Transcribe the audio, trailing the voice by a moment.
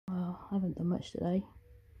haven't done much today.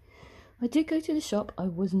 I did go to the shop. I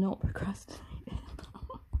was not procrastinating.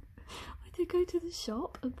 I did go to the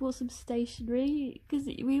shop and bought some stationery, because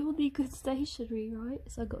we all need good stationery, right?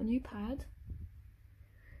 So I got a new pad,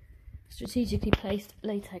 strategically placed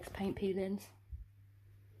latex paint peelings,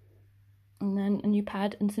 and then a new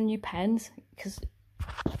pad and some new pens, because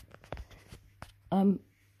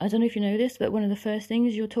I don't know if you know this, but one of the first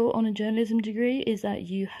things you're taught on a journalism degree is that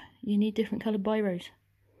you need different coloured biros.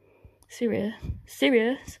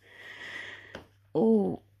 Serious.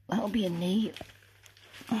 Oh, that'll be a neat.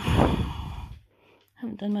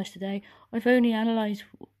 Haven't done much today. I've only analysed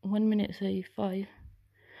 1 minute 35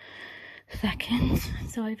 seconds,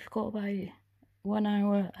 so I've got about 1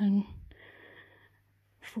 hour and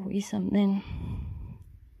 40 something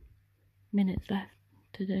minutes left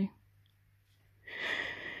to do.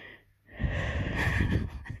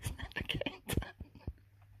 It's never getting done.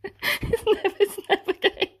 It's never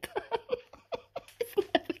getting done. It's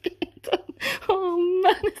never getting done. Oh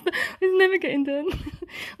man, it's never getting done.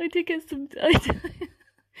 I did get some.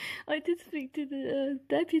 I did speak to the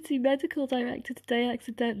deputy medical director today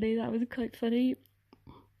accidentally. That was quite funny.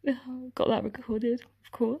 Got that recorded,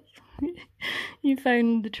 of course. You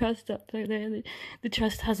phoned the trust up there. The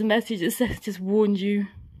trust has a message that says, just warned you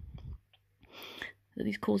that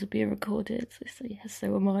these calls are being recorded. So yes,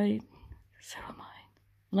 so am I. So am I.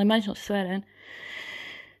 And I managed not to swear then.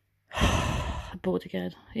 I'm bored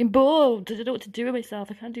again. I'm bored. I don't know what to do with myself.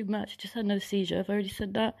 I can't do much. I just had another seizure. I've already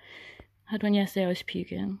said that. I had one yesterday. I was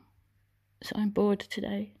puking. So I'm bored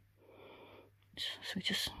today. So we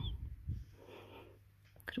just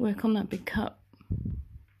could work on that big cup.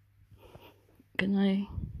 Good night.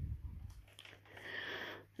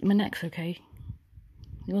 My neck's okay.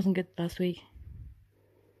 It wasn't good last week.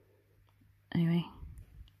 Anyway.